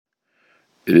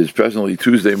It is presently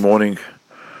Tuesday morning,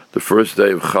 the first day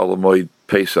of Chol Hamoed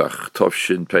Pesach, Tov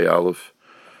Shin Pei Aleph.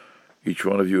 Each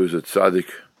one of you is a tzaddik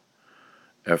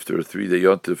after a 3-day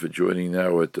yontif for joining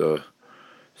now at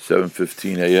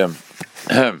 7:15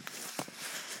 a.m.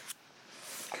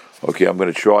 Okay, I'm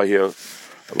going to try here.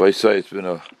 As I say, it's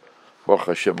been Baruch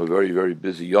Hashem, a very, very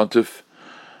busy yontif,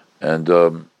 and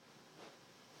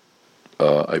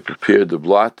I prepared the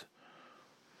blot,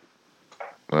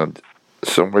 and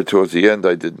somewhere towards the end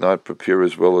I did not prepare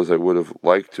as well as I would have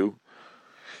liked to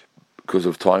because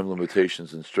of time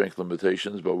limitations and strength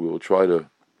limitations, but we will try to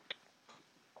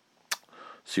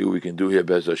see what we can do here.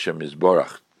 Bez Hashem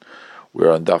Yisbarach.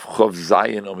 We're on Daf Chav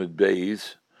Zayin Amid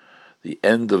Beis, the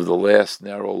end of the last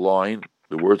narrow line.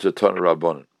 The words are Tana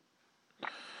Rabbanan.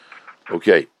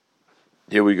 Okay,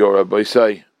 here we go. Rabbi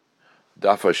say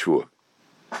Daf Hashua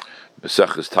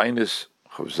Mesachas Tainis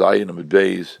Chav Zayin Amid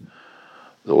Beis,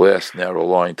 the last narrow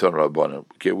line, Tana Rabbanan.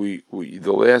 Okay, we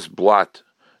the last blot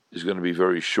is going to be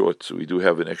very short, so we do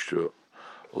have a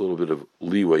little bit of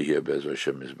leeway here. Bez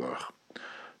Hashem Yisbarach.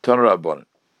 Tana Rabbanan.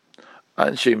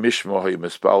 Anshe Mishma hay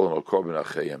mispalon al korban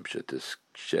achayim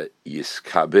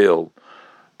yiskabel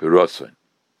berotzain.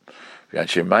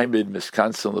 Anshe Maimid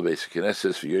miskansen lebeis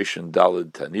knesses v'yoshen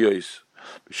dalid taniyos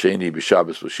b'sheni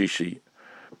b'shabbos b'shishi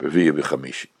b'viyah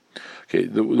b'chamishi. Okay,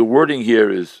 the wording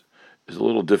here is a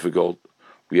little difficult.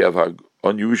 We have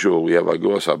unusual. We have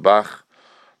Agos Abach,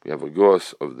 we have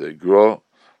Agos of the Gro,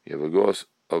 we have Agos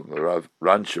of Rav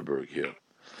Rancheberg here.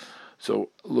 So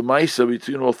Lemaisa,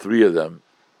 between all three of them,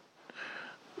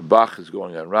 Bach is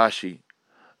going on Rashi.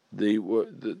 The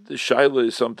Shaila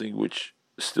is something which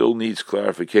still needs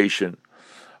clarification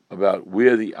about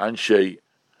where the Anshe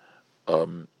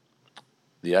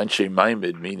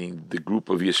Maimid, meaning the group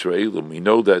of Yisraelim. We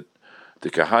know that the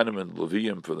Kahanim and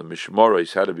Leviim for the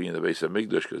Mishmoros had to be in the Beis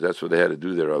HaMikdash because that's what they had to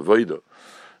do their Avodah,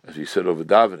 as he said over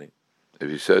davening,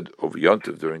 as he said over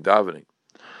Yontif during davening.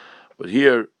 But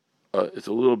here, it's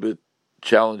a little bit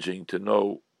challenging to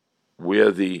know where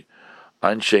the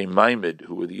Anshe Maimid,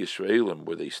 who were the Yisraelim,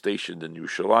 were they stationed in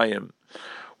Yerushalayim,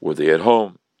 were they at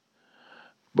home?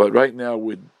 But right now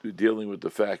we're dealing with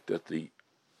the fact that the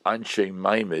Anshe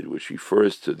Maimid, which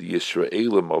refers to the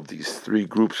Yisraelim of these three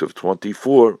groups of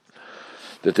 24,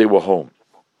 that they were home.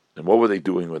 And what were they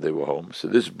doing when they were home? So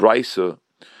this Brisa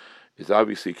is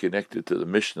obviously connected to the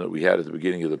Mishnah that we had at the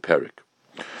beginning of the Perek.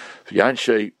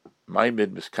 Anshe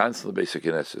Maimid miskansen lebeis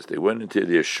knesses. They went into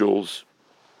their shuls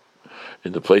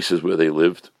in the places where they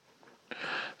lived.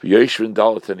 V'yeshvin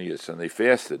dalat taniyos, and they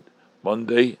fasted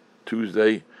Monday,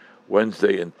 Tuesday,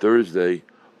 Wednesday, and Thursday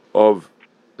of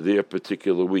their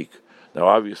particular week. Now,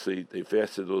 obviously, they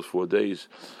fasted those 4 days,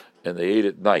 and they ate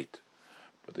at night.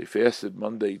 But they fasted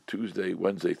Monday, Tuesday,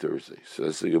 Wednesday, Thursday. So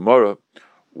that's the Gemara.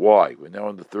 Why? We're now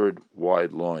on the third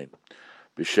wide line.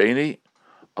 B'sheni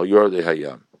al yordei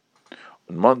hayam.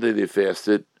 On Monday they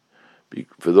fasted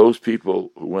for those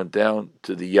people who went down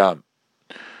to the Yam.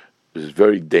 This is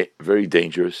very very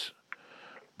dangerous.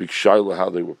 Big shaila how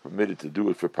they were permitted to do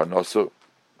it for Parnasa,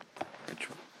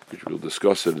 which we'll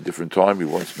discuss at a different time. We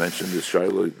once mentioned this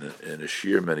shaila in a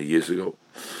shir many years ago.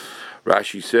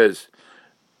 Rashi says,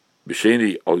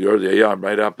 B'sheni al yordei hayam,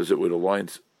 right opposite where the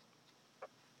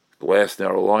last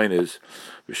narrow line is.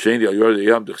 B'sheni al yordei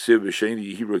hayam d'chsiv b'sheni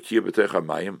yihi rakia b'tech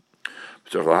hamayim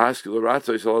b'tech lahaskil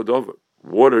l'ratzai saladover.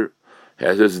 Water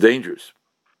has its dangers.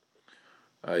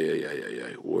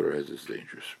 Water has its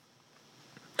dangers.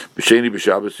 B'sheni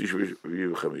b'shabbos yishvi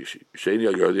b'chamishi. B'sheni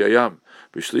al yordei hayam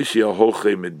b'shlishi al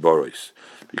holchei midbaros.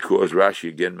 Because Rashi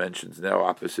again mentions now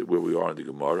opposite where we are in the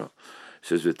Gemara. It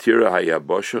says v'tira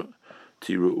hayabosha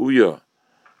tiruuya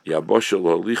yabosha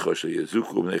l'halicha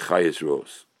sheyezuku b'nei chayes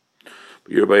ros.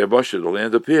 But here by Yabosha, the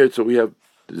land appeared, so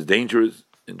there's dangers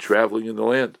in traveling in the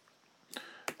land.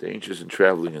 Dangers in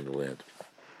traveling in the land.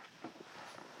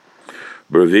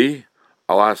 Bravi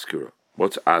al-Askara.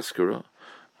 What's Askara?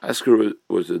 Askara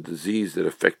was a disease that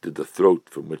affected the throat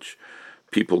from which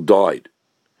people died.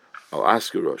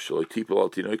 Al-Askara, Shalaitipal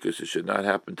al-Tinoikus, it should not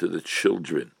happen to the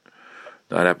children.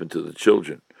 Not happen to the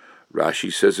children.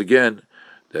 Rashi says again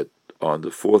that on the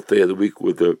fourth day of the week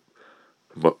with the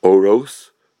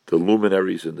Ma'oros, the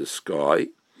luminaries in the sky,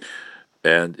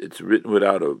 and it's written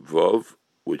without a vav,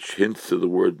 which hints to the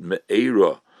word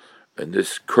me'era, and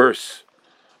this curse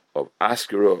of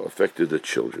Askara affected the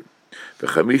children.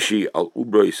 V'chamishi al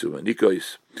ubrais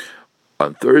u'manikos,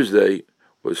 on Thursday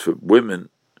was for women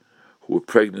who were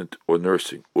pregnant or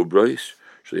nursing. Ubrais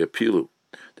sheyapilu,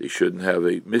 they shouldn't have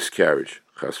a miscarriage.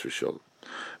 Chas v'shalom.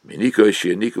 Minikos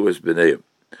sheyanikos es b'neiim.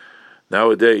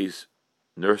 Nowadays,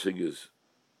 nursing is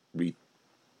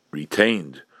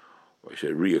retained, or I say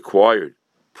reacquired,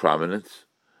 prominence.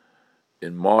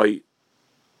 In my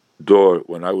door,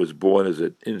 when I was born as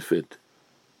an infant,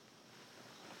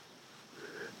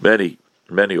 many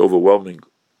overwhelming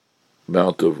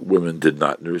amount of women did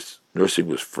not nurse. Nursing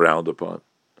was frowned upon.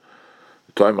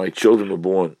 The time my children were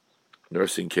born,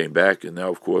 nursing came back, and now,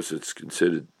 of course, it's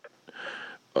considered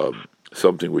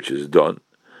something which is done.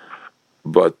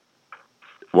 But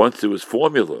once there was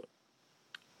formula,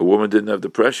 a woman didn't have the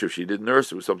pressure. If she didn't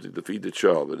nurse, it was something to feed the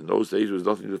child. But in those days, there was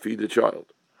nothing to feed the child.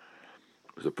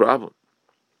 It was a problem.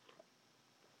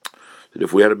 That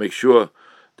if we had to make sure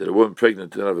that a woman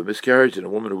pregnant didn't have a miscarriage and a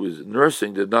woman who was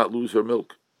nursing did not lose her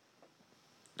milk.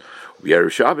 We had a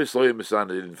Shabbos, Loya Masana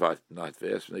didn't not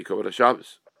fast, and they covered a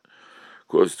Shabbos.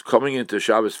 Because coming into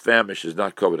Shabbos famish is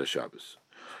not covered a Shabbos.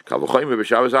 Kavachayim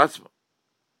b'Shabbos atzma.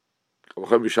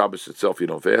 Kavachayim b'Shabbos itself you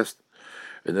don't fast.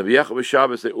 And the B'yachah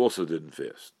b'Shabbos they also didn't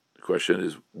fast. The question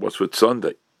is, what's with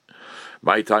Sunday?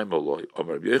 My time, Oloi.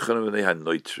 Omar B'Yechanan and they had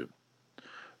Noitrim.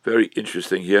 Very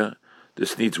interesting here.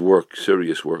 This needs work,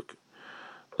 serious work.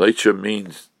 Noitrim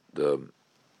means the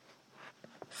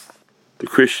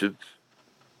Christians.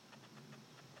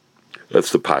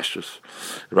 That's the pastures.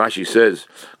 Rashi says,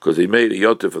 because they made a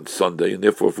Yontif on Sunday, and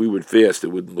therefore if we would fast,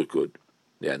 it wouldn't look good.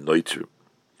 Yeah, Noitrim.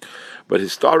 But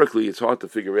historically, it's hard to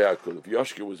figure out, because if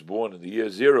Yoshka was born in the year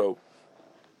 0,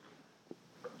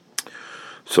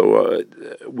 so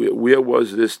where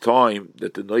was this time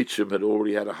that the Noitrim had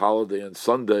already had a holiday on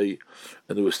Sunday,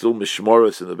 and there was still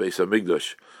Mishmoros in the Beis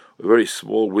HaMikdash, a very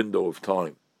small window of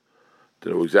time to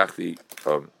know exactly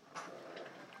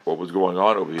what was going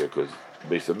on over here, because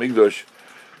Beis HaMikdash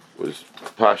was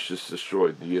Pashtus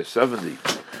destroyed in the year 70,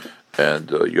 and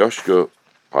Yoshka,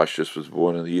 Pashtus was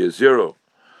born in the year 0.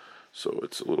 So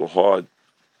it's a little hard,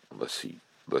 unless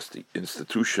the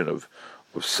institution of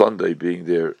Sunday being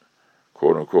their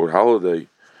quote-unquote holiday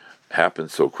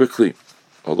happens so quickly.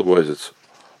 Otherwise, it's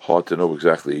hard to know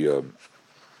exactly.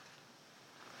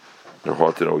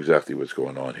 What's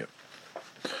going on here.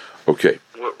 Okay.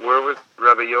 Where was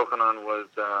Rabbi Yochanan? Was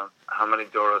how many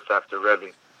doros after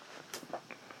Rebbe?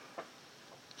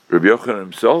 Rabbi Yochanan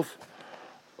himself.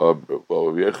 Rabbi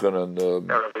Yochanan.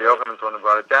 Rabbi Yochanan's the one who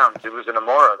brought it down. He was in a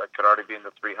Mora that could already be in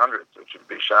the 300s, which would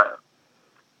be Shia.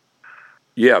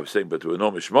 Yeah, I'm saying, but there were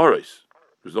no Mishmaros.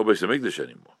 There's no Beis HaMikdash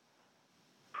anymore.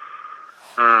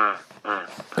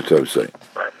 That's what I'm saying.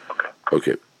 Right.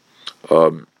 Okay.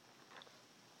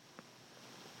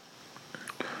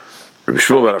 Rabbi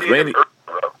Shmuel ben Achmeni.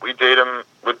 We date him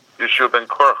with Yeshua ben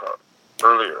Korcha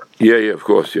earlier. Yeah, of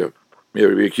course, yeah. Yeah,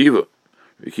 Rabbi Akiva.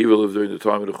 Rabbi Akiva lived during the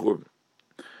time of the Churban.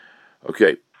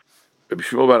 Okay. Rabbi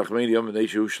Shmuel ben Achmeni Yom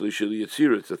Neshu Shlishi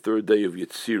Yitzira. It's the third day of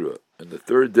Yitzira. And the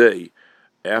third day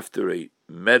after a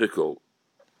medical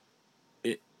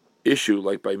issue,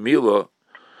 like by Mila,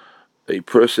 a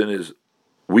person is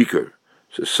weaker.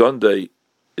 So Sunday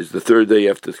is the third day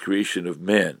after the creation of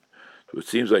man. So it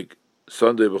seems like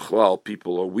Sunday b'chlal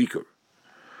people are weaker.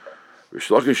 Rish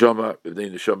Lakish Shama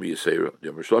b'nei neshama Yisera.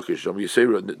 Rish Lakish Shama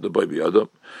Yisera nitna by b'yadam.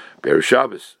 Be'er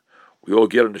Shabbos. We all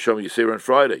get on neshama Yisera on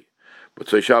Friday, but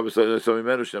say Shabbos neshama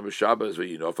menush neshama Shabbos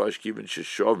v'yinofash kivin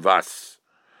sheshavas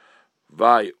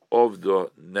vay of the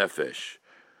nefesh.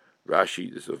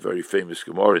 Rashi, this is a very famous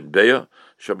Gemara in Beya.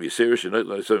 Shama Yisera shenot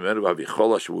neshama menush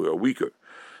v'yicholash. We are weaker.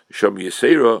 Shama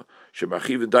Yisera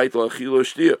shemachiv and daitel achilo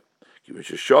shtia. Kivin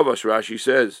sheshavas. Rashi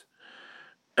says.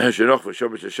 Shenoch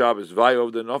v'shomer Shabbos vay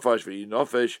of the nofash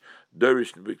v'yinofesh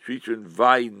derish b'kritrin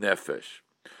vay nefesh.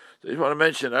 So I just want to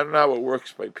mention, I don't know how it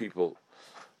works by people,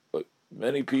 but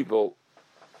many people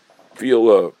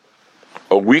feel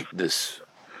a weakness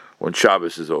when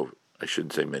Shabbos is over. I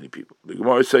shouldn't say many people. The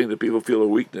Gemara is saying that people feel a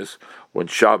weakness when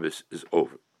Shabbos is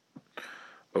over.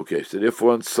 Okay, so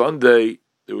therefore on Sunday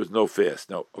there was no fast.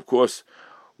 Now, of course,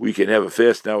 we can have a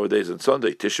fast nowadays on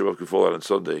Sunday. Tisha B'Av can fall out on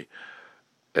Sunday.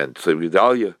 And so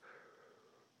Gedalia,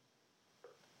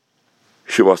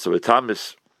 Shavas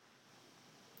V'Tamis.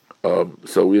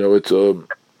 So it's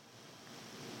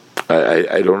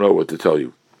I don't know what to tell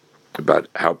you about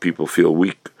how people feel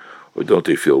weak or don't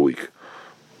they feel weak.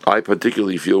 I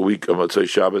particularly feel weak on Motzei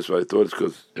Shabbos, but I thought it's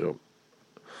because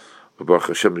Baruch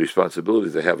Hashem the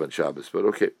responsibilities they have on Shabbos. But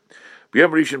okay,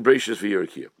 B'Yom Rishon Bereishis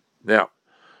v'Yerakia. Now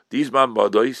these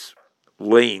Mambados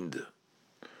laned.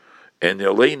 And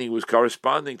their laning was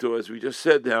corresponding to, as we just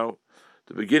said now,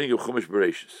 the beginning of Chumash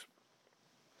Bereishis.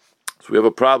 So we have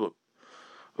a problem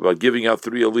about giving out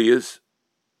 3 aliyahs.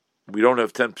 We don't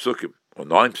have 10 psukim, or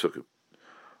 9 psukim.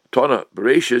 Tana,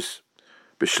 Bereishis,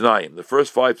 B'Shnayim. The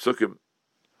first 5 psukim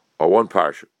are 1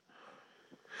 parsha.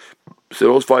 So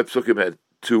those 5 psukim had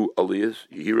 2 aliyahs.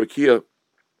 Yehirakia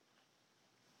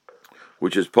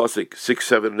which is pasuk 6,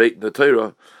 7, and 8 in the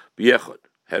Torah, b'yechad,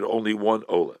 had only one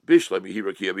ola. Bishlam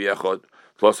yihirakia b'yechad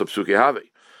plus a psuke have.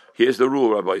 Here's the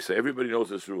rule, Rabbi say. Everybody knows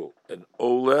this rule. An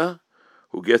ola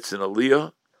who gets an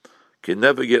aliyah can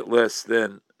never get less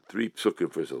than 3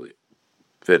 psukim for his aliyah.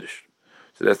 Finished.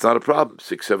 So that's not a problem.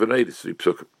 6, 7, 8 is 3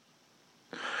 psukim.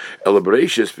 Ela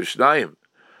Bereshis b'shnayim,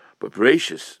 but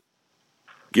Bereshis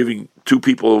giving 2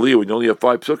 people aliyah when you only have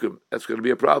 5 psukim, that's going to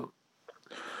be a problem.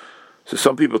 So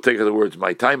some people take the words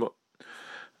my timer.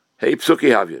 Hey psuki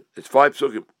havyin, it's 5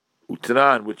 psukim.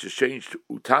 Utanan, which is changed to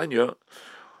utanya.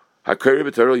 Hakari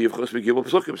b'Torah yivchos begibul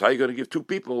psukim. So how are you going to give 2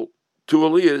 people 2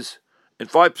 aliyahs in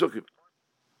 5 psukim?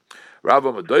 Rav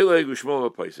Amadoileg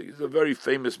u'Shmuel Paisik. It's a very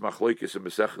famous machlokes in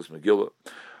Maseches Megillah.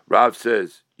 Rav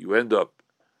says you end up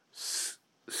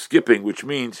skipping, which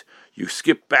means you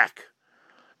skip back,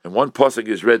 and one pasuk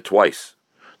is read twice.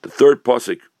 The third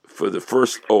pasuk for the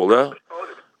first ola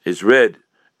is read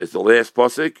as the last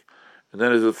pasuk, and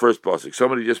then as the first pasuk.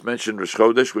 Somebody just mentioned Rosh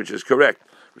Chodesh, which is correct.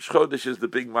 Rosh Chodesh is the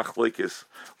big machlokes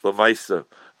l'maisa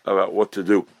about what to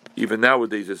do. Even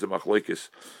nowadays, there's a machlokes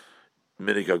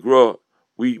minig hagra.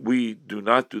 We do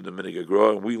not do the minig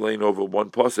hagra, and we lane over one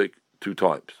pasuk 2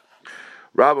 times.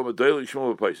 Rav Amadoileg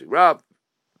Shmuel Paisik. Rav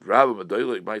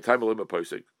Amadoileg, my time limit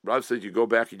pasuk. Rav says you go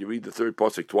back and you read the third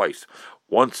pasuk twice.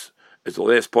 Once is the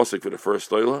last pasuk for the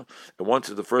first oila, and once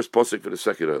is the first pasuk for the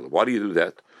second oila. Why do you do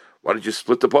that? Why don't you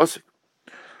split the pasuk?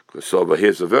 But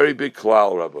here's a very big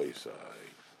klal, Rabbi Yisai,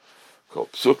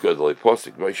 called psuka d'lei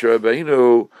pasuk. Moshe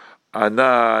Rabbeinu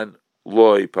anan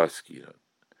loy paskinan.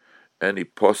 Any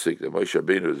pasuk that Moshe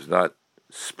Rabbeinu does not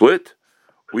split,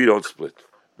 we don't split.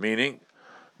 Meaning,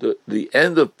 the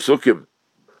end of psukim,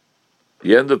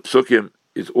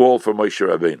 is all for Moshe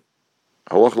Rabbeinu.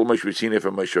 Halach l'Moshe Rabbeinu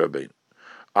for Moshe Rabbeinu.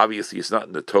 Obviously, it's not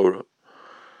in the Torah.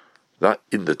 Not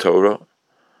in the Torah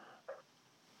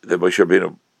that Moshe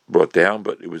Rabbeinu brought down,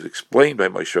 but it was explained by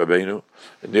Moshe Rabbeinu,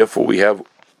 and therefore we have,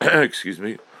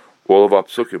 all of our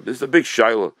psukim. This is a big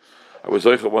shaila. I was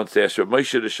like once to ask Rav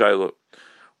Moshe the shaila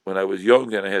when I was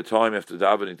young and I had time after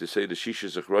davening to say the Shisha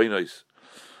Zechronos.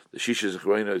 The Shisha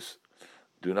Zechronos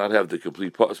do not have the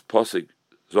complete pasuk.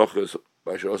 Zochas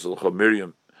B'Shas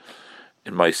Miriam.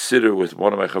 In my siddur with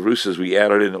one of my chavrusas, we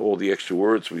added in all the extra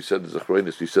words. We said the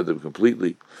Zechronos, we said them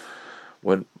completely.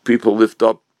 When people lift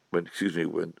up, when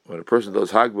a person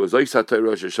does Hagba, it's not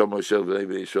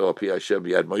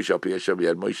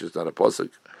a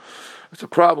pasuk. It's a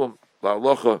problem,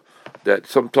 la'alocha, that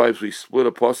sometimes we split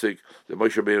a pasuk that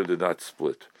Moshe Rabbeinu did not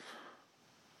split.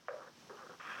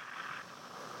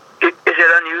 Is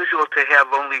it unusual to have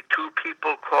only 2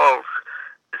 people called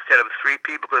instead of 3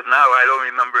 people? Because now I don't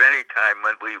remember any time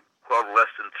when we called less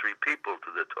than 3 people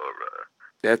to the Torah.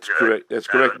 That's correct. That's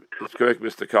correct. That's correct,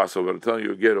 Mr. Kassel. But I'm telling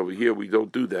you again, over here we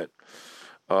don't do that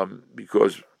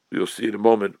because you'll see in a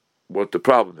moment what the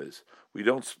problem is. We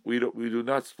do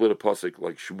not split a pasuk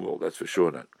like Shmuel. That's for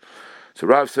sure not. So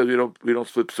Rav says we don't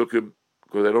split psukim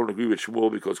because I don't agree with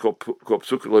Shmuel because called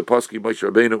psukim like paski Moshe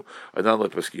Rabbeinu and not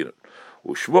like paskina.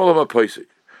 Well, Shmuel am a pasuk,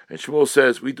 and Shmuel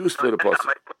says we do split a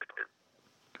pasuk.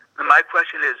 My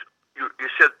question is, you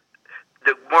said.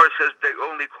 The Gemara says they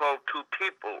only call 2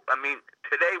 people. I mean,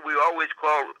 today we always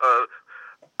call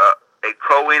a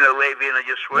Kohen, a Levi, and a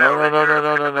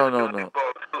Yisrael.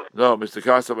 No, Mr.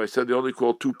 Kassav, I said they only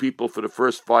call 2 people for the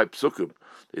first 5 psukim.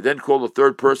 They then call the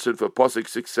third person for pasuk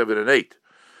 6, 7, and 8.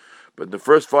 But in the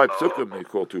first 5 psukim, they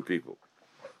call 2 people.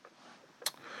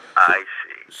 I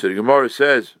see. So the Gemara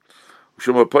says,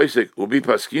 "Shema Paisik ubi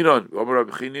paskinon Amar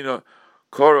Rabbi Chanina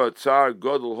Kara Tsar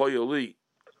Gadol Hoyali."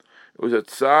 It was a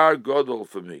tsar gadol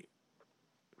for me.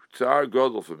 Tsar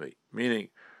gadol for me. Meaning,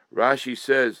 Rashi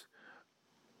says,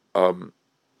 2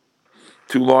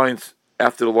 lines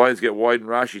after the lines get wide in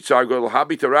Rashi, tsar gadol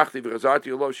habi tarachti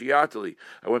v'chazarti ulav shiyatali.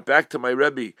 I went back to my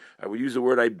Rebbe. I would use the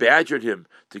word, I badgered him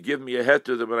to give me a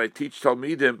heter that when I teach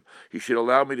Talmidim, he should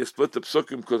allow me to split the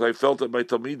psukim because I felt that my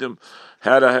Talmidim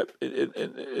had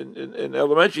in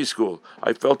elementary school.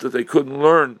 I felt that they couldn't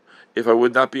learn if I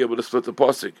would not be able to split the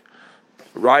pasuk.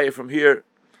 Raya from here,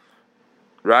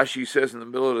 Rashi says in the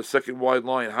middle of the second wide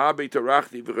line, Habi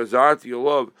tarachti v'chazarti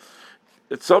olav,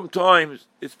 that sometimes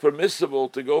it's permissible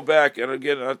to go back, and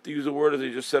again, not to use a word as I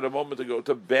just said a moment ago,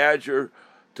 to badger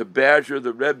the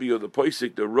Rebbe or the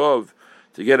Paisik, the Rav,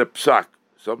 to get a psak.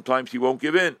 Sometimes he won't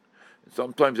give in. And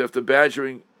sometimes after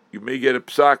badgering, you may get a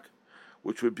psak,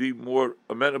 which would be more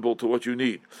amenable to what you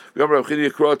need. Remember,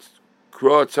 Krotz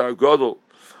HaGadol,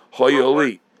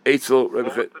 Hoyali, Eitzel,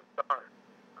 Rebbe.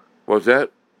 What was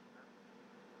that?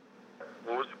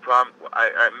 What was the problem?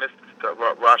 I missed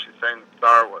what Rashi saying the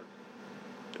star was.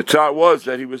 The tzar was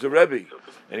that he was a Rebbe,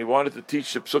 and he wanted to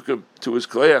teach the psukim to his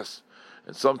class.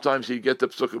 And sometimes he'd get the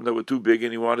psukim that were too big,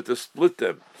 and he wanted to split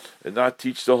them and not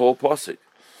teach the whole pasuk,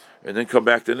 and then come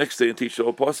back the next day and teach the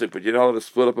whole pasuk. But you're not allowed to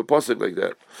split up a pasuk like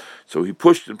that. So he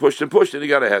pushed and pushed and pushed, and he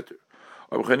got a heter.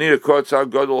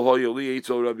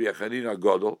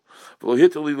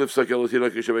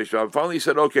 Finally, he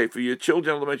said, "Okay, for your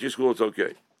children in elementary school, it's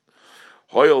okay."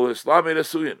 Ushmuel,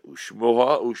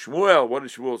 what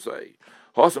did Shmuel say?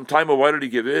 Some time, why did he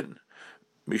give in?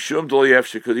 Mishum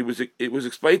Dolyevshe, because it was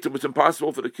explained to him it's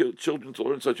impossible for the children to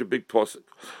learn such a big pasuk.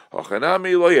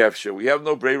 Hachanami Loyevshe, we have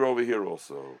no breira over here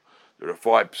also. There are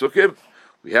 5 psukim,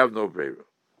 we have no breira.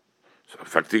 So in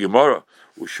fact, the Gemara,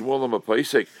 Ushmuel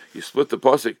Amapaisek, you split the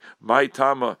pasuk. My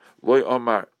Tama Loy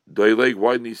Omar Doileg,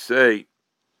 why didn't he say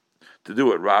to do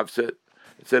what Rav said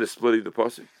instead of splitting the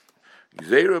pasuk?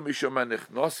 Gzeira mishum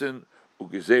hanichnasin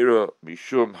ugzeira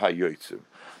mishum hayotzim.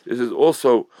 This is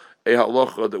also a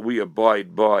halacha that we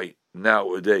abide by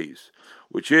nowadays,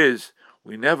 which is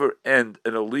we never end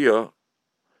an aliyah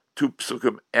 2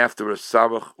 psukim after a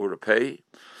samach or a pei,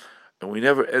 and we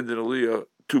never end an aliyah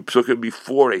 2 psukim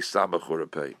before a samach or a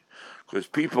pei, because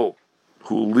people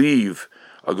who leave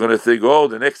are going to think, oh,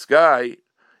 the next guy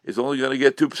is only going to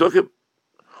get 2 psukim,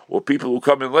 or people who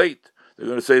come in late, they're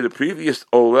going to say the previous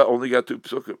Ola only got 2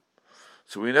 psukim.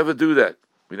 So we never do that.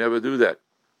 We never do that.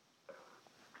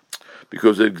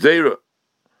 Because the Gzeira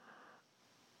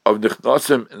of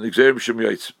Nichnasim and the Gzeira B'Shem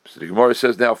Yaitz. So the Gemara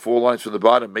says now 4 lines from the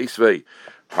bottom, Meisvei,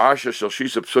 Parsha Shal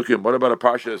Shisa Psukim. What about a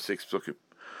Parsha that's 6 Psukim?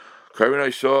 Karin I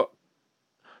saw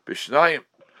B'Shnayim,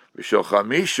 B'Shal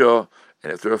Chamisha,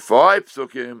 and if there are 5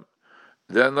 Psukim,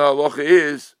 then the halacha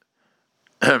is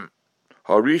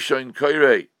Harisha in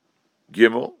Kairei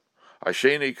Gimel,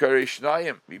 Hasheni Kairei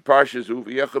Shnayim, Miparsha Zu,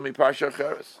 V'Yechel Miparsha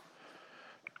Acheres.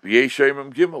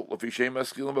 V'Yeshem Gimel, L'Fishem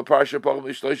Askilim B'Parsha Pagam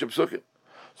L'Shloisha Psukim.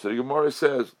 So the Gemara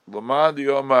says, L'man di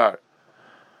Omar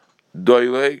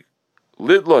Doileg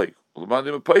Lidleg, L'man di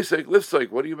Mepaisek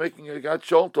Lifsek. What are you making a God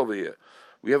Sholt over here?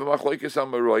 We have a Machlekes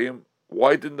Amaroyim.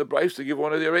 Why didn't the Brisa give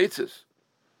one of their eitzes?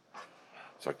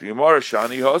 It's like the Gemara,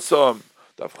 Shani Hossam,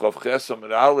 Daf Chav Chesam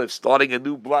and Aleph, starting a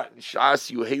new blot in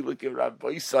Shas, you Halik and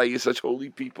Rabbaisa, you're such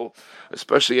holy people,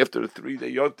 especially after the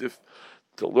 3-day Yontif,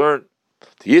 to learn.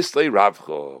 Yislei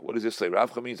Ravcha. What does Yislei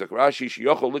Ravcha mean? Like Rashi,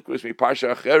 Shiyochol Likris Mi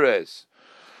Parsha Acheres.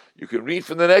 You can read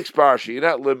from the next Parsha. You're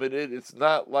not limited. It's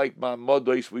not like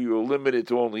Ma'amodos where you were limited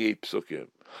to only 8 psukim.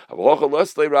 Avalocha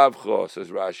Leslei Ravcha, says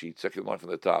Rashi, 2nd line from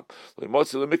the top.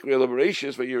 Lemotzi Lemikri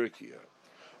Liberatius Vayirikia.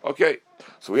 Okay,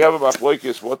 so we have a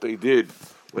Machlokes, what they did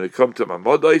when it comes to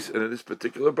Ma'amodos, and in this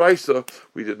particular Brisa,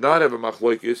 we did not have a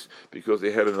Machlokes because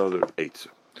they had another 8.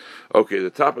 Okay,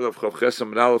 the top of Chav Chesam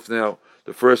and Aleph now.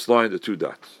 The first line, the 2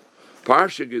 dots.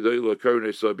 Parsha Gedolah Karin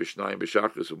Esau B'Shnayim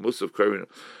B'Shachris Musaf Karin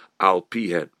Al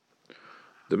Pihen.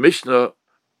 The Mishnah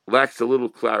lacks a little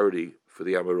clarity for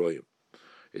the Amoraim.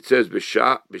 It says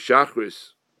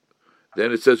B'Shachris,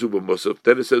 then it says Uba Musaf,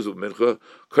 then it says Uba Mincha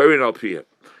Karin Al Pihen.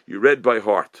 You read by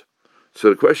heart.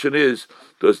 So the question is,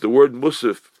 does the word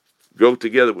Musaf go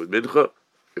together with Mincha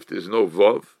if there's no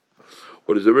Vav?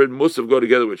 Or does the word Musaf go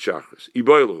together with Shachris?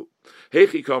 Iboilu.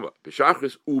 Hechi kama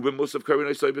b'shachris uben musaf karin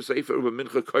oisay b'seifer uben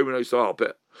mincha karin oisay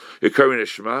alpeh. You karin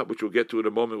Shema, which we'll get to in a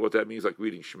moment what that means, like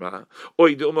reading Shema.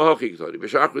 Oy dil mahachi k'tadi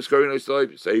b'shachris karin oisay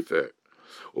b'seifer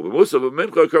uben musaf uben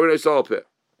mincha karin oisay alpeh.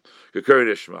 You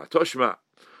karin Shema toshma.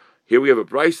 Here we have a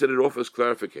Brisa that offers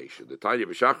clarification. The Tanya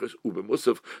b'shachris uben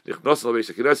musaf nichnas al beis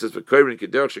hakneses v'karin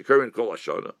k'derech shekarin kol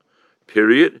hashana.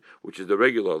 Period, which is the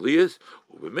regular aliyas.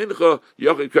 Uben mincha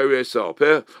yachid karin oisay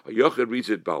alpeh. A yachid reads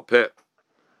it balpeh.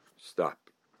 Stop.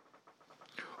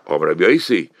 Can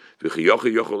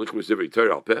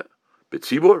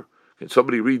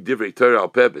somebody read Divrei Torah al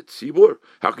peh b'tzibur?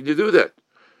 How can you do that?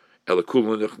 They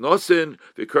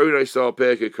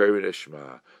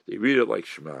read it like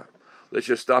Shema. Let's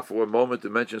just stop for a moment to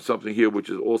mention something here,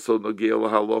 which is also Nogei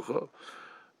LaHalacha.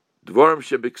 Dvarim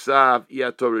shebiksav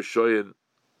iya Torah shoyin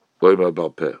loyma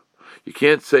bal peh. You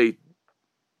can't say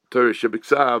Torah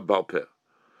shebiksav bal peh.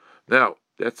 Now,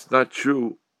 that's not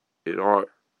true in our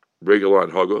regular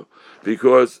Haga,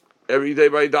 because every day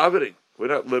by davening, we're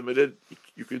not limited.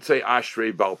 You can say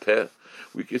Ashrei Bal Peh,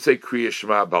 we can say Kriya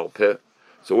Shema Bal Peh.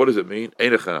 So what does it mean?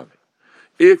 Einachanami.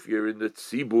 If you're in the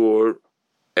tzibur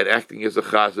and acting as a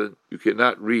chazan, you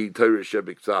cannot read Torah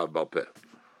Shebiksav Bal Peh.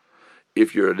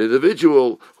 If you're an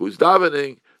individual who's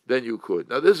davening, then you could.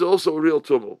 Now this is also a real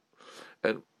tumult,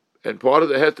 and part of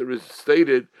the heter is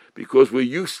stated because we're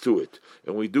used to it,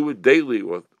 and we do it daily,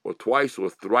 or twice, or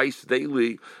thrice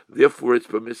daily. Therefore, it's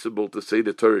permissible to say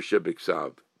the Torah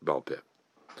Shebiksav Bal Peh.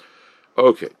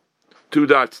 Okay, 2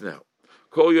 dots now.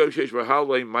 Kol yom sheish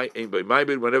b'halei ma'in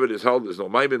b'maimid. Whenever there's hal, there's no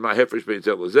maimid. My hefresh bein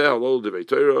zel lezeh. Halol divrei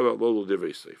Torah. Halol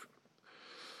divrei sefer.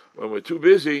 When we're too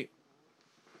busy,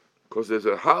 because there's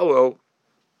a halal,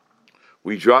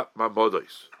 we drop my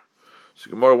modos. So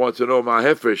Gemara wants to know my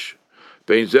hefresh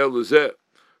bein zel lezeh.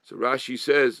 So Rashi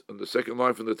says on the second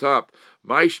line from the top,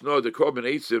 Ma'ishna the korban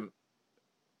eitzim,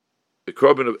 the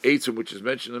korban of eitzim, which is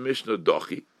mentioned in the Mishnah,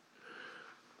 dochi.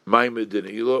 Maimed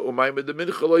denila or maimed the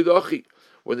mincha loy dochi.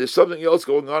 When there's something else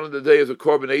going on in the day as a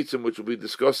korban eitzim, which will be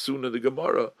discussed soon in the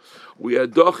Gemara, we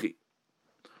had dochi.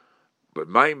 But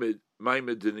maimed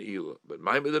denila. But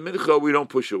maimed the mincha we don't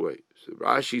push away. So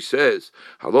Rashi says,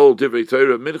 Halol divrei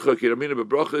Torah mincha kiramina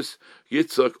bebrachas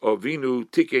Yitzchak Avinu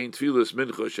tikein tfilas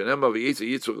mincha shenema v'yitza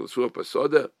Yitzchak l'suach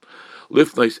pasada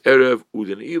lifnais erev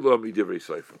udenila midivrei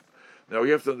sefer. Now we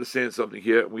have to understand something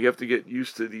here. We have to get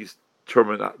used to this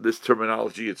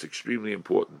terminology. It's extremely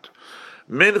important.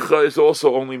 Mincha is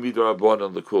also only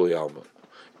midrabanan l'kuli alma.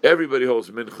 Everybody holds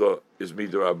mincha is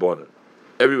midrabanan.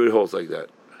 Everybody holds like that.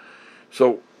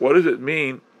 So what does it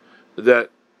mean that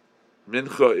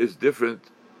mincha is different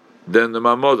than the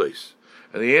mamodos?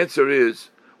 And the answer is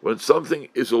when something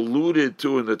is alluded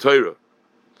to in the Torah,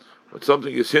 when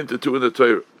something is hinted to in the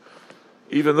Torah,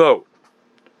 even though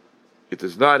it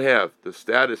does not have the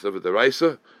status of a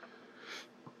deraisa,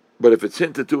 but if it's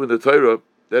hinted to in the Torah,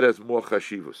 that has more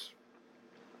chashivus.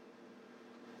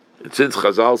 And since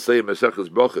Chazal say in Maseches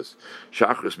Brachos,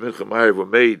 Shachris Mincha Ma'ariv were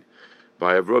made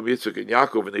by Avraham, Yitzchak, and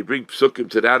Yaakov, and they bring psukim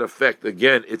to that effect,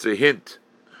 again, it's a hint.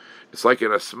 It's like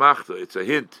an asmachta, it's a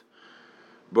hint.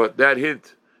 But that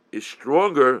hint is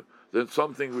stronger than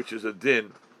something which is a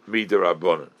din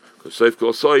midrabanan. Because Seif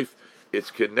Kol Seif,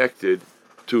 it's connected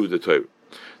to the Torah.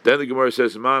 Then the Gemara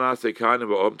says, Man Atzei Kainim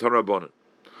V'Oham Tanrabanan.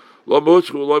 Lo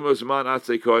Motzchu Lo Mozman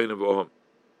Atzei Kainim V'Oham.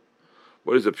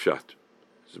 What is the pshat?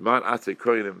 Zman Atzei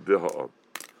Kainim V'Oham.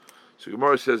 So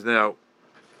Gemara says now,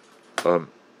 an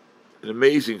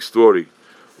amazing story,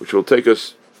 which will take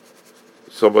us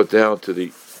somewhat down to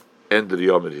the end of the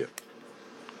Yomid here.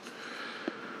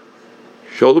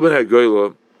 Sholem B'nai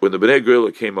Goyla, when the B'nai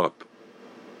Goyla came up,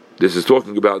 this is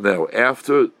talking about now,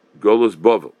 after Gola's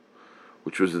Bavel,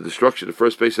 which was the destruction of the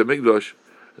first Beis HaMikdash,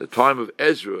 at the time of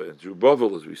Ezra and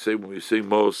Zerubbabel, as we say when we sing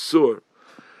Mo's Sur.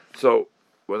 So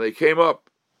when they came up,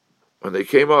 there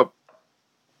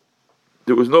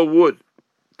was no wood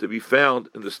to be found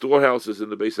in the storehouses in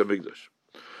the Beis HaMikdash.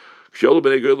 They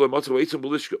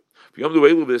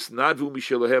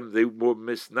were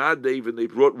misnadev and they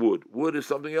brought wood. Wood is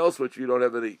something else which you don't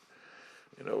have any.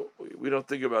 We don't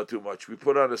think about too much. We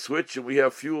put on a switch and we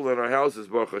have fuel in our houses,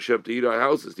 Baruch Hashem, to heat our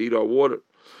houses, to heat our water.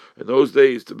 In those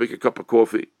days, to make a cup of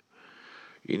coffee,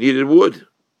 you needed wood.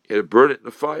 You had to burn it in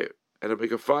the fire and to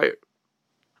make a fire.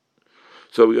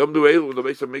 So we in the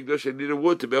Beis HaMikdash, they needed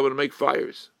wood to be able to make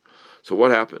fires. So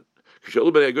what happened? They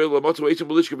were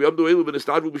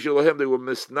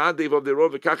misnadev of their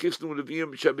own, and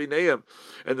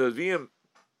the Nevi'im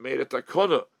made a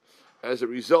takana as a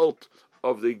result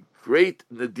of the great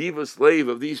Nadiva slave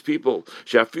of these people.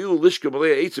 Even if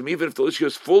the lishka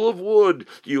is full of wood,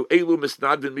 they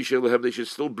should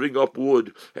still bring up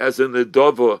wood, as in the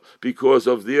Dava, because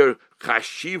of their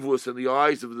chashivus in the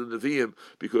eyes of the Nevi'im,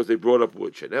 because they brought up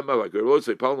wood.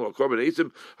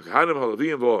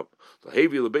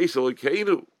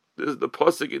 This is the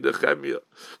pasuk in the Nehemiah,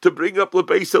 to bring up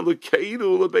lebeisa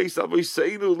lekeinu, lebeisa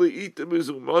avoseinu, leitim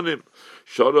mizumanim,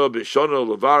 shana b'shana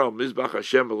levara mizbach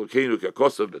Hashem lekeinu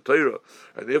kakosav b'Torah,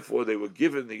 and therefore they were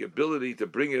given the ability to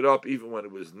bring it up even when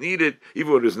it was needed,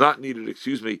 even when it was not needed.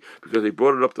 Because they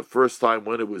brought it up the first time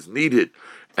when it was needed,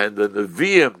 and the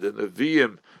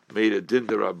Nevi'im made a din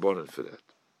d'Rabbanan for that.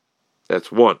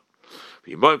 That's one.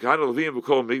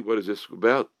 What is this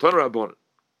about? Tan Rabbanan.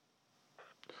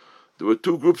 There were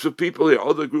two groups of people here,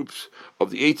 other groups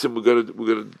of the Eitzim. We're going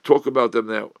to talk about them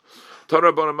now. What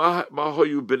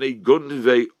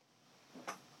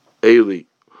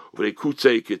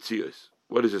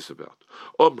is this about?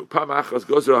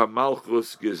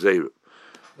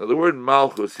 Now the word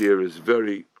Malchus here is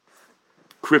very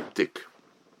cryptic.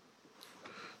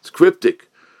 It's cryptic.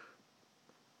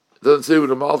 It doesn't say what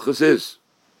a Malchus is.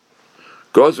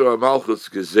 Gozer Malchus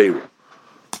Gezeru.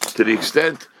 To the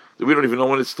extent that we don't even know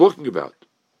what it's talking about.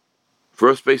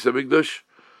 First Beis HaMikdash,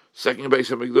 second Beis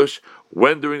HaMikdash.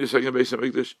 When during the second Beis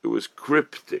HaMikdash, it was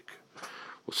cryptic.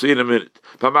 We'll see in a minute.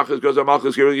 They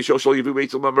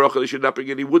should not bring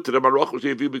any wood to the Marach.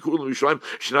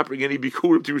 Should not bring any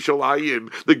bikurim to Yerushalayim.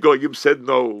 The Goyim said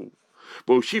no.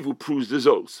 But Shivu proves this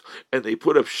oath, and they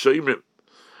put up shemrim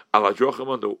Al hadrachim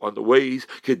on the ways.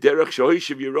 Kederach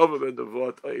shohishiv Yeravim and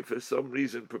Nevat. For some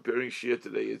reason, preparing Shia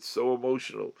today, it's so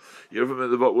emotional. Yeravim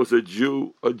and Nevat was a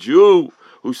Jew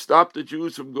who stopped the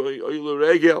Jews from going Oil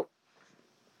Regel.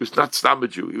 He was not Stam a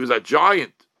Jew. He was a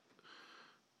giant.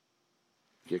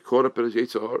 Get caught up in his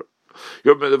Yetzer Hara.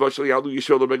 Yeravim and Nevat shall Yalu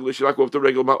Yishol the Regel Shilak off the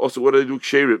Regel. Also, what do they do?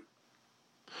 Ksherim.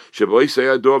 Shabai say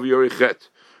Adov Yorichet.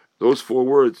 Those 4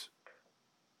 words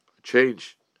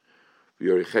change.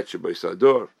 Yorichet Shabai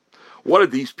Sador. What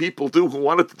did these people do who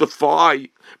wanted to defy,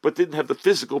 but didn't have the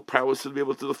physical prowess to be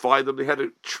able to defy them? They had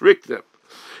to trick them.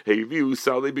 Hey,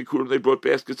 they brought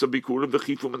baskets of bikurim,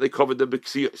 v'chifum, and they covered them with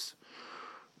ksios.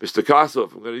 Mr.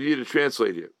 Kasov, I'm going to need you to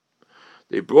translate here.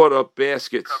 They brought up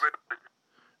baskets.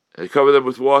 And they covered them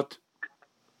with what?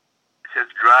 It says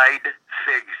dried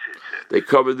figs. They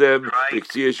covered them with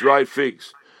ksios, dried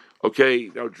figs. Okay,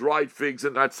 now dried figs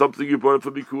are not something you brought up for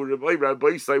Bikurim. My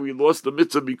Rabbi say we lost the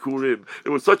mitzvah Bikurim. It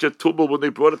was such a tumult when they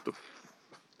brought up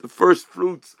the first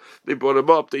fruits. They brought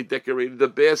them up. They decorated the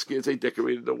baskets. They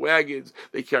decorated the wagons.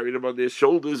 They carried them on their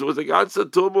shoulders. It was a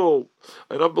constant tumult,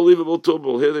 an unbelievable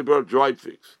tumult. Here they brought up dried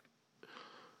figs.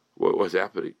 What was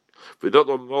happening? And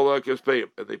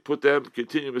they put them.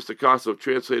 Continue, Mr. Kosov.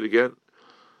 Translate again.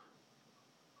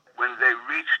 When they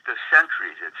reached the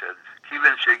centuries, it says,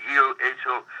 Kivan Shagil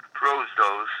Eitzel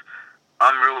Prosdos,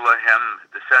 Amru Lahem,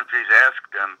 the centuries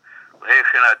asked them,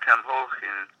 Lechen Atem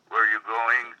Holchin, where are you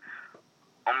going?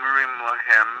 Omrim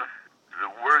Lahem,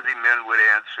 the worthy men would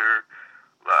answer,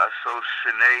 La'asos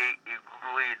Shnei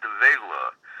Iguli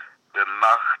Devela, the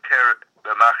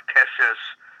Machteshes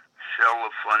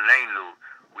Shelafonenu,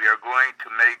 we are going to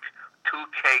make 2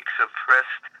 cakes of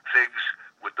pressed figs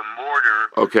with the mortar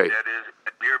that is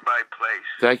a nearby place.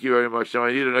 Thank you very much. Now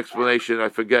I need an explanation. I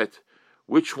forget.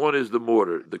 Which one is the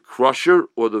mortar? The crusher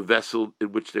or the vessel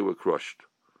in which they were crushed?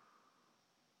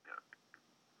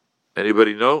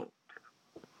 Anybody know?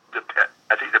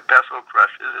 I think the pestle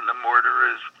crushes and the mortar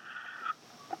is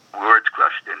where it's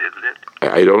crushed in, isn't it?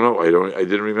 I don't know. I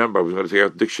didn't remember. I was going to take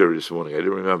out the dictionary this morning. I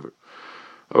didn't remember.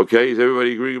 Okay, is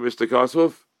everybody agreeing with Mr.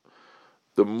 Kosov?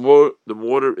 The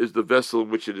mortar is the vessel in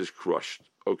which it is crushed.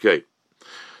 Okay,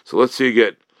 so let's see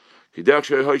again. They covered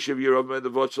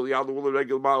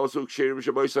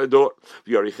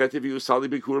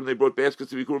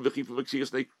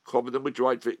them with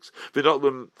dried figs.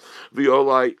 And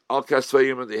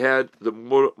they had the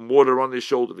mortar on their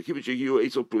shoulder. When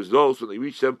they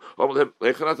reached them, where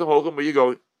are you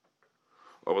going?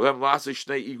 We're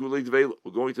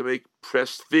going to make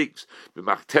pressed figs with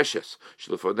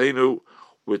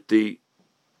the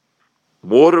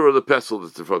mortar or the pestle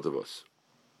that's in front of us.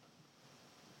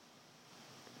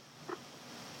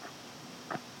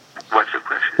 What's the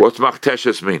question? What's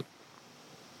machteshes mean?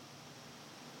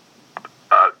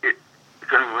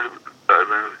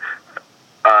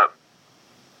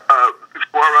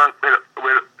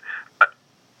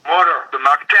 Mortar. The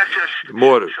machteshes.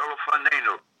 Mortar.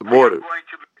 The mortar. We are going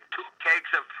to make 2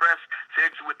 cakes of pressed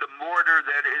figs with the mortar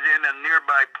that is in a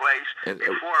nearby place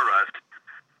before us.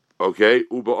 Okay.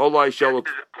 Uba olai shall. Is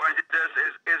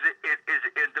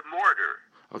in the mortar.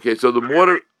 Okay, so the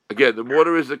mortar again. The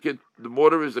mortar is the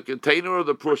container or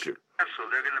the pusher. Vessel.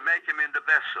 They're going to make him in the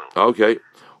vessel. Okay.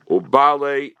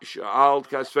 Ubale shal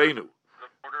kasfenu.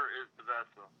 The mortar is the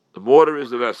vessel. The mortar is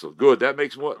the vessel. Good. That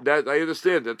makes more. That I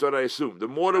understand. That's what I assumed. The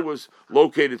mortar was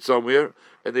located somewhere,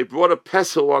 and they brought a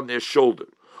pestle on their shoulder.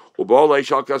 Ubale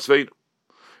shal kasfenu,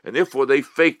 and therefore they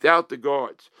faked out the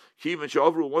guards. Kivin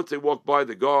shavru. Once they walked by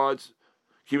the guards,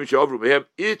 kivin shavru mehem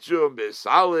itrum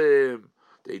besalim.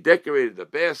 They decorated the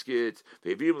baskets.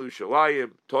 They vimlu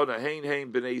shalayim tona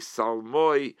hein b'nei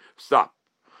salmoi. Stop.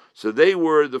 So they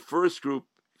were the first group.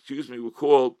 Were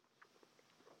called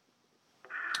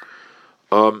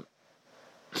B'nei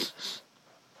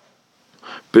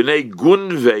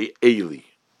Gunvei Eli.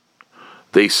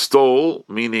 They stole,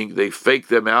 meaning they faked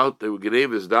them out. They were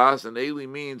Genevis Das, and Eli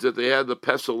means that they had the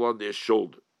pestle on their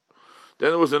shoulder.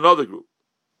 Then there was another group.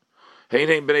 Hein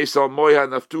b'nei salmoya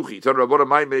naftuchi. Tan rabona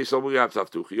mai b'nei salmoya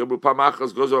naftuchi. Yomru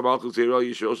pamachas gozo malchus zera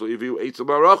yishol shal yiviu eitzim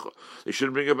maracha. They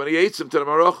shouldn't bring up any eitzim to the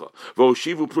maracha.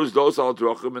 V'oshivu prus dos al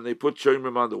drachim, and they put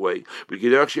shomrim on the way.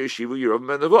 B'kiderach she'yeshivu yirav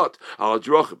menavot al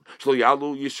drachim. Shlo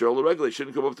yalu yisrael l'regel. They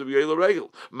shouldn't come up to be a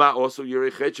regel. Ma also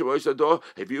yirechet she'vois ador.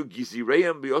 Have you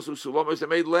gizireim b'yosu sulamas? They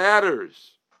made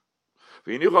ladders.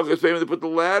 They put the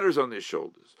ladders on their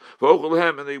shoulders.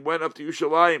 And they went up to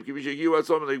Yerushalayim.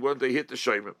 They hit the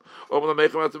Shemim. Where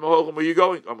are you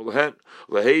going?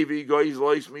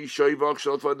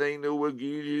 We're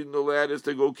using the ladders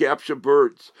to go capture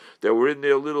birds that were in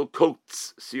their little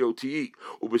coats, C-O-T-E.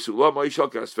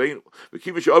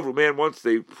 Man, once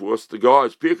they forced the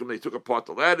guards, they took apart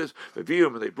the ladders, and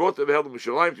they brought them, held them to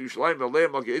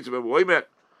Yerushalayim,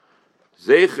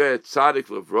 Zeche Tzadik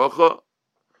Levrocha,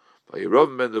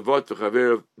 Vayirav Ben Levot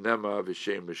V'Chaverav Nema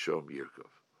V'Shem Mishom Yirkov.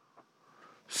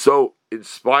 So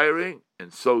inspiring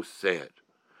and so sad.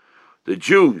 The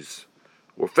Jews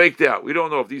were faked out. We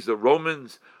don't know if these are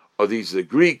Romans or these are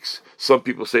Greeks. Some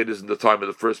people say this is in the time of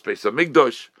the first Beis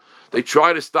Hamikdash. They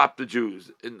try to stop the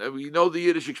Jews. And we know the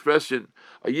Yiddish expression,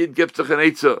 a Yid gives to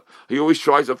Chanetza. He always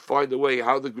tries to find a way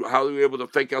how they were able to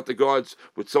fake out the guards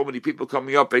with so many people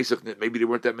coming up. Basically, maybe there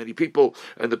weren't that many people,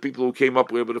 and the people who came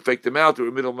up were able to fake them out. There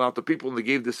were a middle amount of people, and they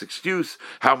gave this excuse.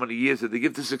 How many years did they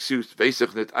give this excuse?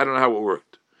 Basically, I don't know how it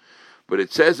worked. But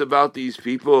it says about these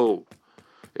people,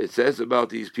 Zecher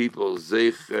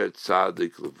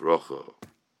Tzadik Levrocha.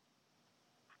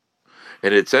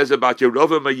 And it says about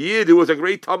Yerovim a Yid, who was a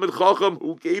great Talmid Chacham,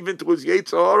 who gave into his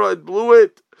Yetzer Hara and blew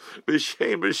it.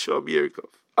 B'Shem Mishom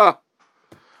Yirkov.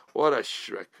 What a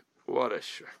Shrek.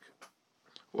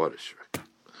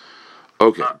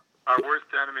 Okay. Our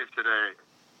worst enemies today,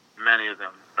 many of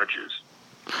them are Jews.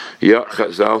 Yeah,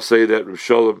 Chazal say that.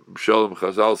 Shalom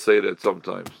Chazal say that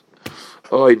sometimes.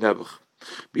 Oy Nebuch.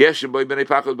 B'Yeshem Boy B'nei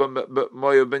Pachas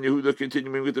Moya Ben Yehuda,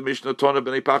 continuing with the Mishnah Tona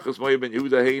B'nei Pachas Moya Ben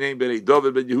Yehuda Heinein B'nei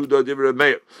David Ben Yehuda Divrei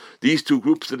Meir. These two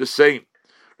groups are the same.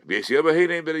 B'Yeshem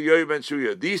Heinein B'nei Yoy Ben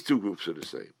Shuya. These two groups are the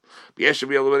same. B'Yeshem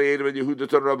B'nei Ben Yehuda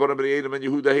Tona Rabbanan B'nei Ben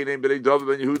Yehuda Heinein B'nei David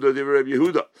Ben Yehuda Divrei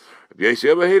Yehuda.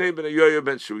 B'Yeshem Heinein B'nei Yoy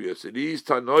Ben Shuya. So these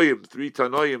Tanoim, 3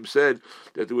 Tanoim, said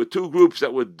that there were two groups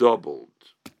that were doubled.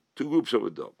 B'Yechem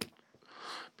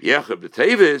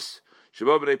B'Tevis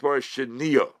Shabbat B'nei Parish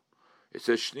Sheniya. It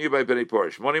says Shniya by Bnei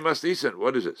Parish. Moni Masnisen.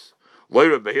 What is this?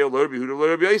 Loira Meir, Loira Yehuda,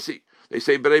 Loira Yaisi. They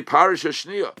say Bnei Parish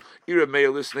Shniya. Ira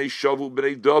Meir listenei Shavu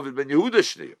Bnei David Ben Yehuda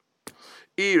Shniya.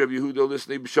 Ira Yehuda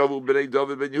listenei Shavu Bnei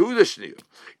David Ben Yehuda Shniya.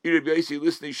 Ira Yaisi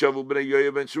listenei Shavu Bnei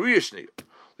Yoya Ben Shruya Shniya.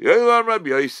 Yoylam Rabbi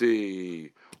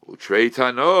Yaisi.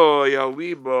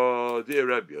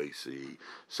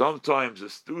 Sometimes the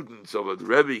students of a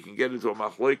Rebbe can get into a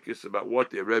machlokes about what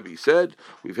their Rebbe said.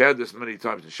 We've had this many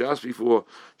times in Shas before.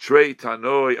 Trei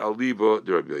Tanoi Aliba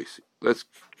de Rabbi Yossi. Let's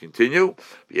continue.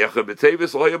 There was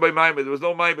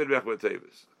no Maimed B'Yecha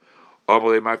B'Tevis.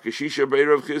 Amalei Makishisha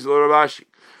Beir of Chizl Ravashi.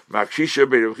 Makishisha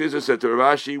Beir of Chizl said to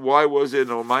Ravashi, why was there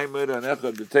no Maimed and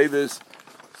Echa B'Tevis?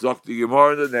 Zok the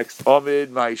Gemara in the next Amid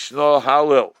Ma'ishna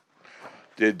Halil.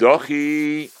 The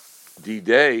dochi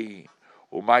d-day,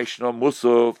 u'maishna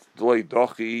musaf, d'loi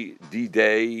dochi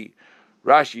d-day.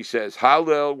 Rashi says,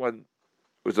 Hallel, when it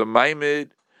was a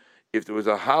Maimed, if there was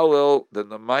a Hallel, then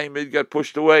the Maimed got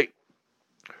pushed away.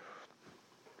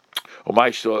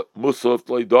 U'maishna musaf,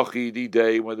 d'loi dochi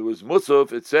d-day. When there was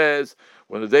musaf, it says,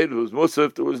 when the day there was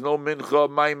musaf, there was no mincha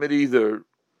Maimed either.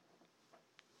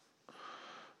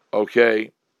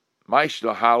 Okay.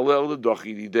 Maishna Hallel the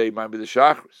dochi di day might be the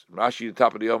shachris. Rashi the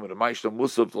top of the Yom the Maishna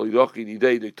Musaf the dochi di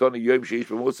day the Tony Yom Sheish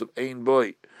Musaf Ein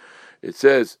Boy. It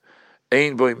says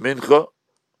Ein Boy Mincha.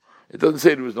 It doesn't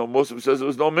say there was no Musaf. It says there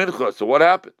was no Mincha. So what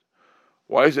happened?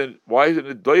 Why isn't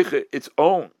it doiche its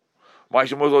own?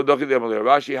 Maishna Musaf dochi di Amalei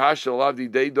Rashi Hashal Lav di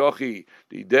day dochi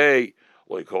di day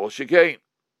like Kol Shekain.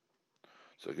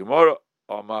 So Gemara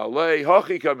Amalei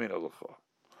Hachi Kamin Alacha.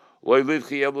 Loy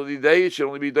Lidchi Elo di day. It should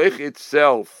only be doiche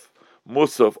itself.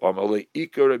 Musaf Amalei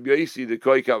Ikar Rabbi Yosi the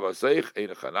Koi Kavaseich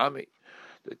Ein Chanami.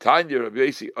 The Tanya Rabbi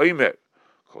Yosi Omer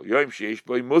Kol Yom Sheish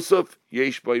Boy Musaf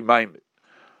Yesh Boy Maimed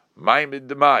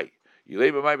Demai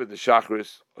Yilei Maimed the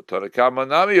Shachris Otarakama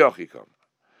Nami Yochikam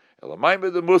Ela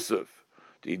Maimed the Musaf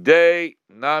the day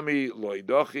Nami Loy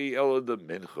Dochi Ela the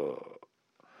Mincha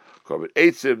Korban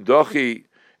Eitzim Dochi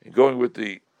and going with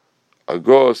the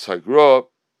Agos Hagra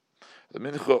the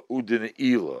Mincha Udin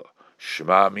Ila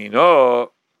Shema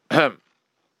Mino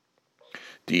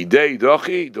Di day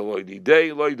dochi, deloy di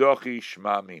day loy dochi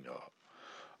shma mino.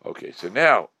 Okay, so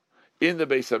now in the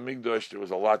Beis Hamikdash there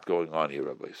was a lot going on here,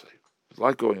 Rabbi say. There's a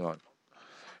lot going on,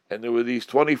 and there were these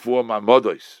 24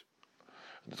 mamodos.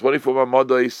 The 24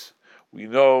 mamodos we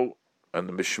know, and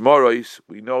the mishmoros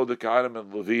we know the Kohanim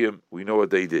and Leviim we know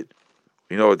what they did.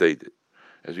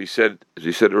 As we said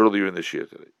earlier in the shir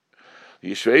today.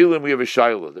 The Yisraelim we have a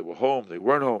shaila. They were home. They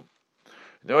weren't home.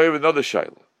 Now we have another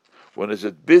shaila. When it's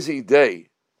a busy day,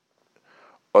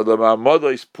 or the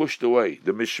Ma'amada is pushed away,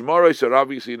 the Mishmaros are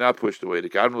obviously not pushed away. The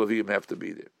Kohanim Leviim have to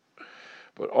be there.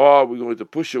 but are we going to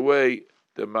push away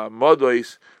the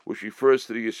Ma'amados, which refers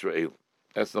to the Yisrael?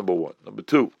 That's number one. Number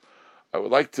two, I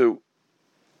would like to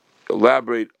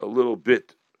elaborate a little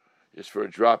bit, just for a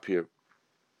drop here,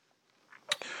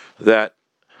 that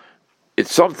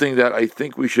it's something that I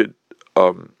think we should,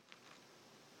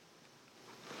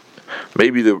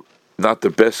 maybe not the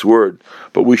best word,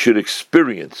 but we should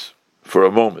experience for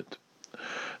a moment,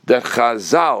 that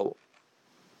Chazal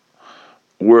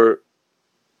were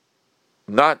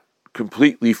not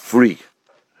completely free.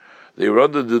 They were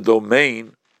under the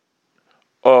domain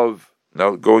of,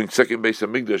 now going second Beis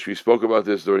Hamikdash, we spoke about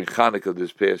this during Hanukkah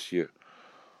this past year.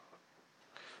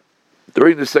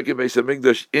 During the second Beis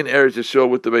Hamikdash, in Eretz Yisrael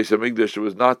with the Beis Hamikdash, there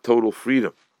was not total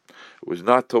freedom. It was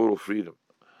not total freedom.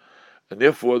 And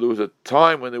therefore, there was a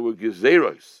time when there were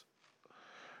Gezeros,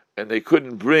 and they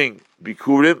couldn't bring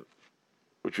Bikurim,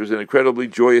 which was an incredibly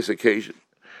joyous occasion,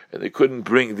 and they couldn't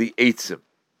bring the Eitzim.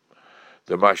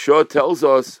 The Mashah tells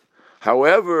us,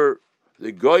 however,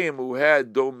 the Goyim who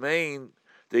had domain,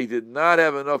 they did not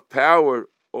have enough power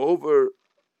over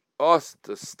us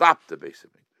to stop the Beis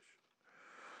Hamikdash.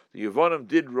 The Yevonim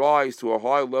did rise to a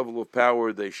high level of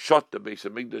power. They shut the Beis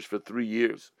Hamikdash for 3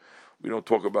 years. We don't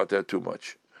talk about that too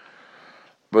much.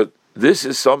 But this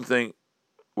is something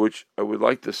which I would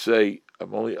like to say, I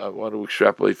want to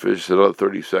extrapolate for just another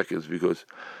 30 seconds, because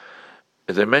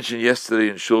as I mentioned yesterday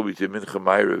in Shul B'Tei Mincha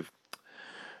Ma'ariv,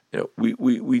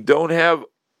 we don't have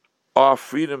our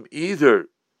freedom either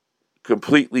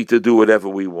completely to do whatever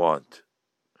we want.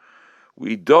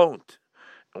 We don't.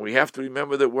 And we have to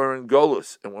remember that we're in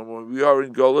Golus. And when we are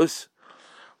in Golus,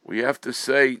 we have to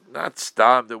say, not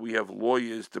stop that we have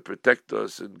lawyers to protect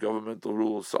us and governmental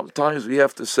rules. Sometimes we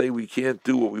have to say we can't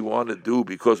do what we want to do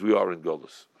because we are in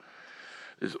Golus.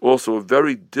 It's also a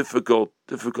very difficult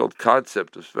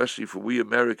concept, especially for we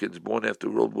Americans born after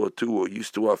World War II, who are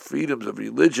used to our freedoms of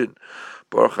religion.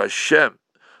 Baruch Hashem.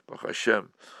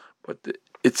 But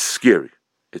it's scary.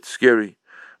 It's scary.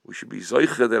 We should be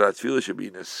zoicha that our tefillah should be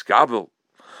in a skabel,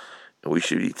 and we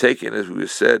should be taken, as we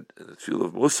said in the tefillah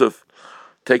of Musaf,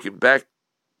 taken back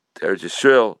to Eretz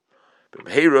Yisrael,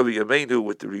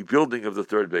 with the rebuilding of the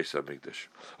third Beis Hamikdash.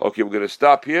 Okay, we're going to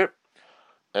stop here,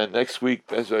 and next week,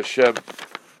 Be'ez Hashem,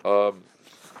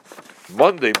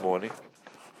 Monday morning,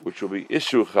 which will be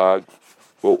Isur Chag,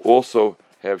 we'll also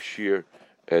have Shir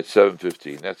at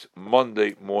 7:15. That's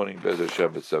Monday morning, Be'ez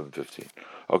Hashem, at 7:15.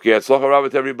 Okay, Atzlacha Rabbah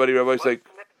to everybody. Rabbi say,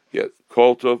 yeah,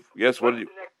 Kol Tov. Yes, what did you?